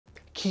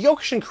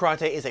Kyokushin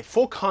Karate is a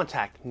full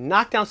contact,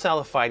 knockdown style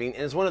of fighting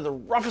and is one of the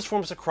roughest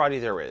forms of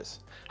karate there is.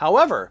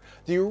 However,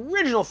 the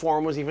original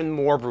form was even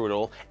more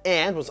brutal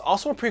and was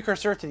also a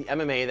precursor to the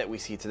MMA that we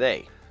see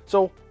today.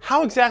 So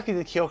how exactly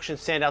did Kyokushin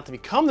stand out to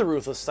become the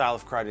ruthless style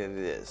of karate that it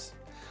is?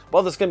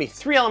 Well, there's going to be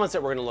three elements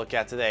that we're going to look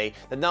at today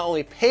that not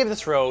only pave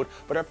this road,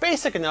 but are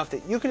basic enough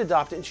that you can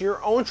adopt it into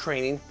your own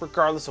training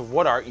regardless of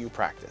what art you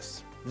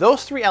practice.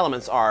 Those three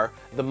elements are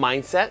the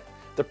mindset,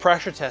 the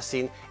pressure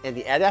testing, and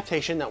the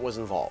adaptation that was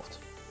involved.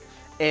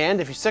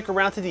 And if you stick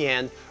around to the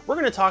end, we're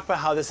going to talk about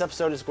how this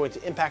episode is going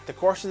to impact the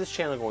course of this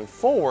channel going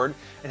forward,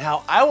 and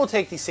how I will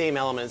take these same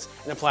elements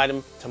and apply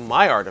them to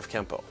my art of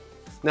Kempo.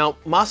 Now,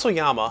 Mas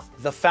Oyama,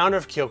 the founder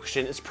of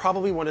Kyokushin, is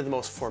probably one of the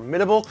most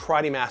formidable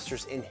karate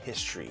masters in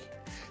history.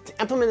 To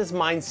implement his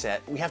mindset,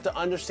 we have to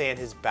understand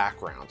his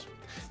background.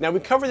 Now, we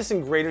cover this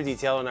in greater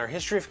detail in our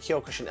History of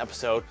Kyokushin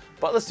episode,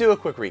 but let's do a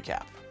quick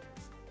recap.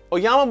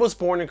 Oyama was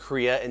born in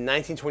Korea in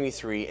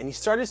 1923, and he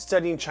started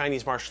studying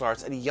Chinese martial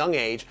arts at a young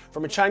age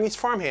from a Chinese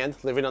farmhand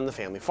living on the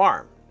family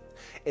farm.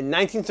 In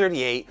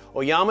 1938,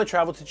 Oyama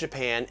traveled to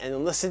Japan and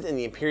enlisted in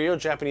the Imperial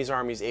Japanese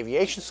Army's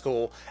aviation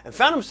school and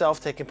found himself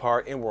taking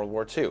part in World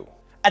War II.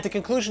 At the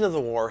conclusion of the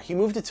war, he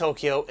moved to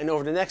Tokyo, and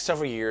over the next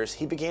several years,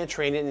 he began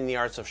training in the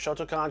arts of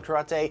Shotokan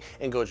Karate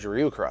and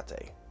Goju-Ryu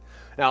Karate.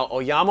 Now,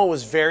 Oyama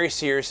was very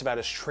serious about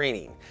his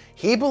training.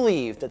 He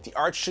believed that the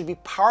art should be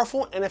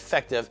powerful and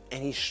effective,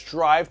 and he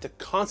strived to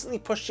constantly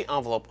push the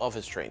envelope of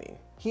his training.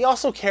 He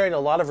also carried a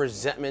lot of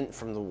resentment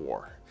from the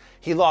war.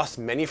 He lost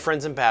many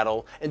friends in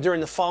battle, and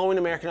during the following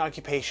American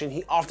occupation,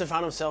 he often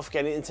found himself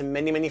getting into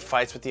many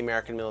fights with the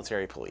American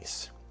military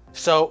police.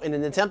 So, in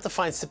an attempt to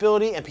find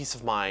stability and peace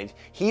of mind,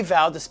 he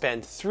vowed to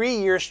spend 3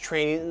 years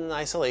training in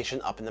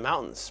isolation up in the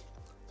mountains.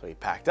 So he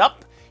packed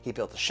up, he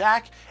built a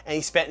shack, and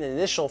he spent an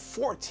initial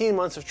 14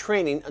 months of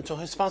training until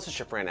his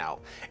sponsorship ran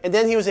out. And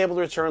then he was able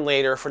to return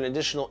later for an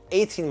additional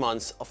 18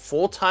 months of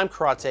full-time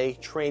karate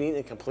training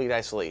in complete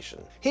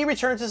isolation. He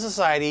returned to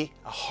society,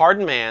 a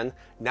hardened man,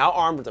 now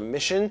armed with a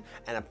mission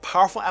and a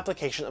powerful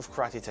application of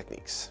karate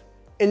techniques.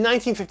 In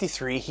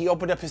 1953, he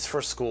opened up his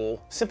first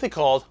school, simply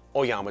called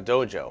Oyama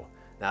Dojo.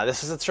 Now,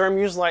 this is a term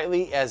used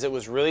lightly, as it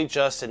was really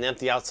just an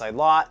empty outside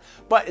lot,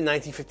 but in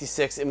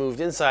 1956 it moved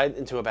inside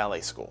into a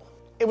ballet school.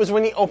 It was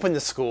when he opened the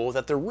school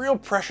that the real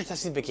pressure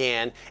testing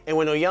began, and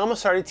when Oyama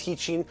started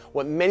teaching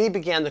what many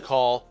began to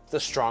call the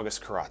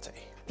strongest karate.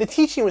 The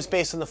teaching was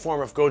based on the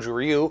form of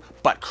Goju-Ryu,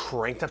 but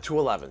cranked up to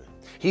 11.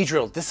 He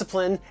drilled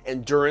discipline,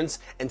 endurance,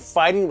 and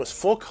fighting was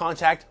full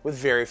contact with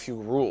very few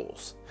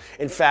rules.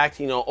 In fact,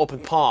 open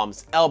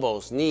palms,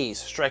 elbows, knees,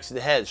 strikes to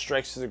the head,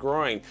 strikes to the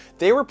groin,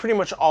 they were pretty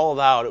much all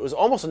allowed. It was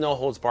almost a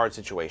no-holds-barred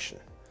situation.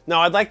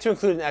 Now, I'd like to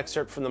include an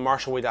excerpt from the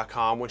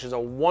martialway.com, which is a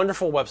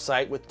wonderful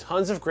website with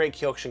tons of great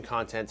Kyokushin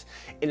content.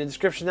 In the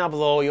description down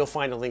below, you'll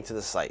find a link to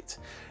the site.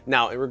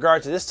 Now, in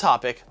regard to this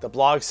topic, the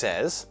blog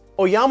says,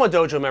 Oyama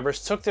Dojo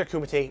members took their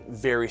kumite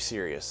very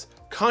serious,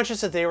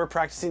 conscious that they were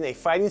practicing a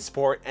fighting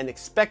sport and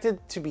expected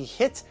to be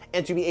hit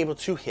and to be able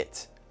to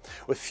hit.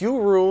 With few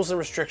rules and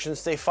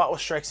restrictions, they fought with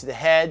strikes to the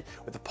head,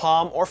 with the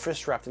palm or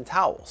fist wrapped in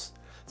towels.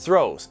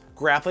 Throws,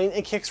 grappling,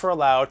 and kicks were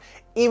allowed.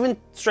 Even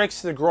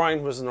strikes to the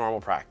groin was a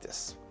normal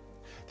practice.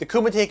 The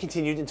kumite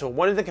continued until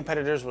one of the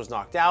competitors was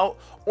knocked out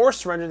or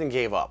surrendered and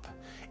gave up.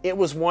 It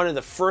was one of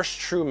the first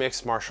true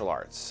mixed martial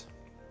arts.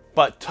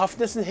 But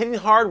toughness and hitting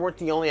hard weren't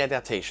the only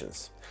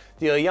adaptations.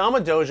 The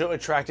Oyama Dojo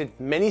attracted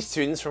many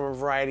students from a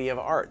variety of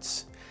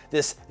arts.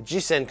 This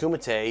Jisen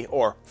Kumite,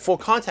 or full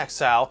contact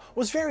style,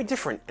 was very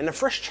different and a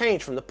fresh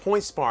change from the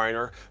point sparring,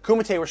 or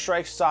kumite where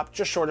strikes stopped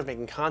just short of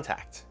making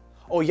contact.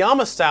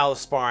 Oyama's style of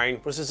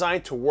sparring was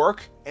designed to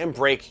work and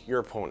break your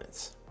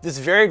opponents. This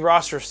varied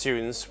roster of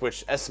students,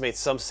 which estimates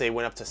some say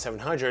went up to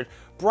 700,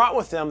 brought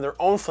with them their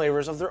own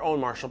flavors of their own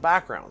martial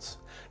backgrounds.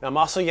 Now,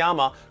 Mas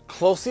Oyama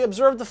closely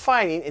observed the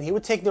fighting, and he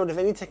would take note of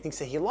any techniques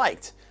that he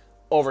liked.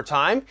 Over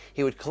time,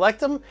 he would collect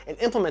them and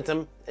implement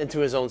them into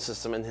his own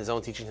system and his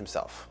own teaching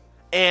himself.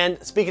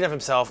 And speaking of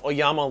himself,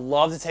 Oyama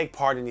loved to take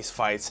part in these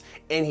fights,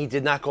 and he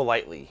did not go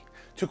lightly.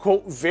 To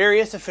quote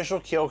various official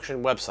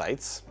Kyokushin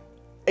websites,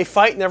 a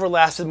fight never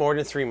lasted more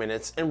than 3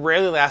 minutes and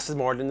rarely lasted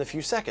more than a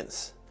few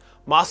seconds.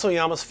 Mas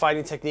Oyama's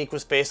fighting technique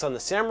was based on the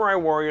samurai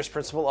warrior's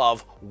principle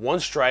of one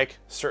strike,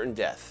 certain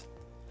death.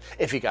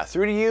 If he got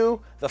through to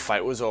you, the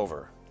fight was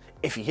over.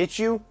 If he hit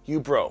you,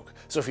 you broke.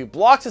 So if you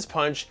blocked his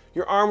punch,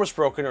 your arm was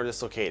broken or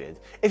dislocated.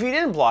 If you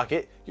didn't block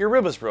it, your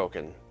rib was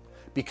broken.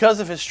 Because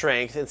of his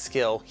strength and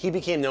skill, he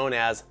became known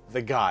as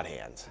the God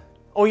Hand.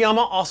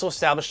 Oyama also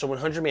established the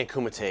 100-man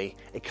kumite,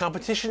 a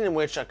competition in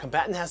which a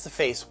combatant has to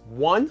face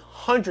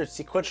 100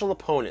 sequential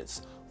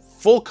opponents,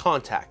 full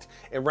contact,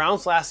 in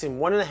rounds lasting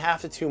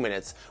 1.5 to 2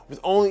 minutes, with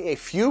only a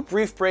few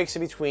brief breaks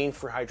in between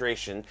for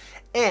hydration,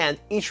 and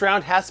each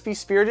round has to be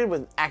spirited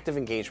with active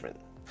engagement.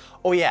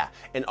 Oh yeah,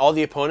 and all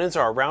the opponents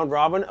are a round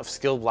robin of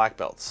skilled black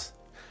belts.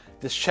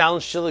 This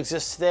challenge still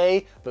exists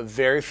today, but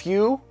very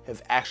few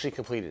have actually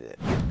completed it.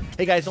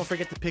 Hey guys, don't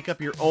forget to pick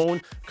up your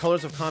own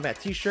Colors of Combat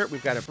t-shirt.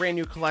 We've got a brand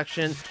new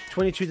collection,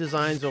 22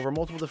 designs over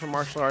multiple different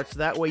martial arts.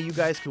 That way you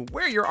guys can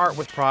wear your art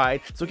with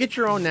pride. So get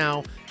your own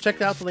now.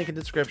 Check out the link in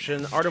the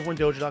description,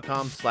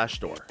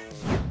 artofonedojo.com/store.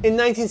 In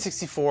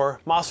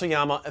 1964, Mas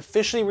Oyama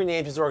officially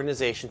renamed his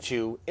organization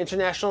to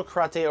International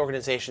Karate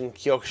Organization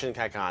Kyokushin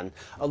Karate,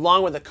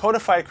 along with a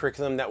codified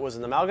curriculum that was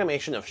an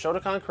amalgamation of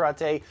Shotokan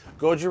Karate,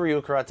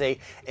 Goju-Ryu Karate,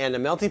 and a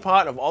melting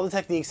pot of all the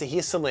techniques that he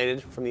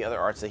assimilated from the other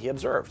arts that he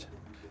observed.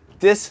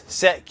 This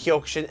set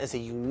Kyokushin as a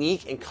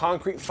unique and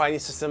concrete fighting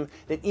system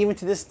that even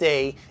to this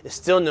day is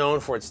still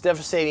known for its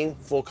devastating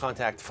full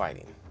contact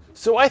fighting.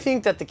 So I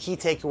think that the key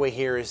takeaway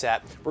here is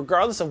that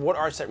regardless of what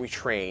arts that we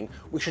train,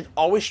 we should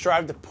always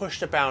strive to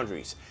push the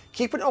boundaries,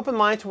 keep an open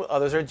mind to what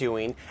others are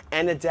doing,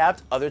 and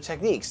adapt other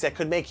techniques that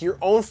could make your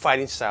own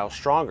fighting style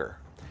stronger.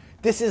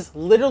 This is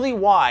literally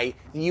why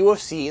the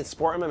UFC and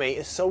sport MMA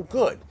is so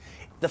good.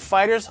 The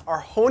fighters are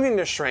honing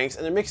their strengths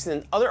and they're mixing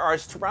in other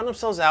arts to round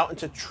themselves out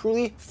into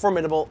truly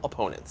formidable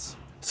opponents.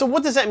 So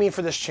what does that mean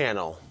for this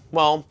channel?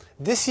 Well,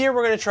 this year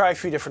we're going to try a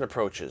few different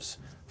approaches.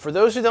 For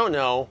those who don't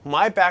know,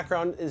 my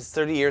background is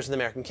 30 years in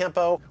American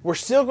Kempo. We're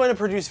still going to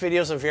produce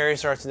videos on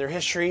various arts and their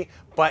history,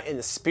 but in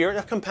the spirit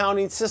of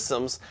compounding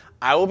systems,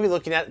 I will be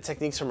looking at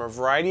techniques from a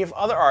variety of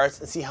other arts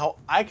and see how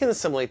I can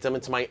assimilate them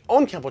into my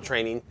own Kempo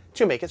training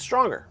to make it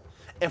stronger.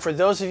 And for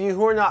those of you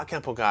who are not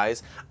Kempo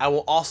guys, I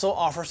will also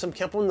offer some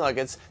Kempo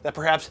nuggets that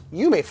perhaps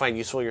you may find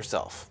useful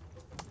yourself.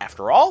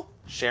 After all,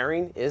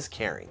 sharing is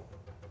caring.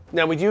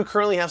 Now, we do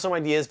currently have some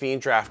ideas being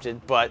drafted,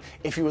 but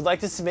if you would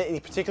like to submit any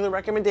particular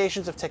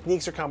recommendations of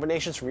techniques or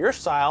combinations from your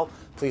style,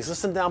 please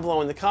list them down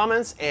below in the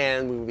comments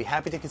and we will be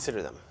happy to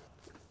consider them.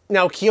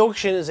 Now,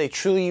 Kyokushin is a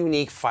truly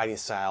unique fighting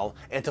style,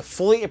 and to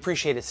fully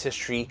appreciate its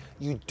history,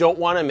 you don't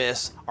want to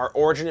miss our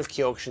Origin of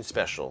Kyokushin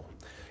special.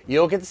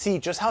 You'll get to see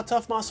just how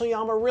tough Mas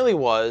Oyama really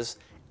was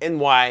and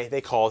why they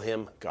called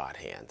him God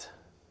Hand.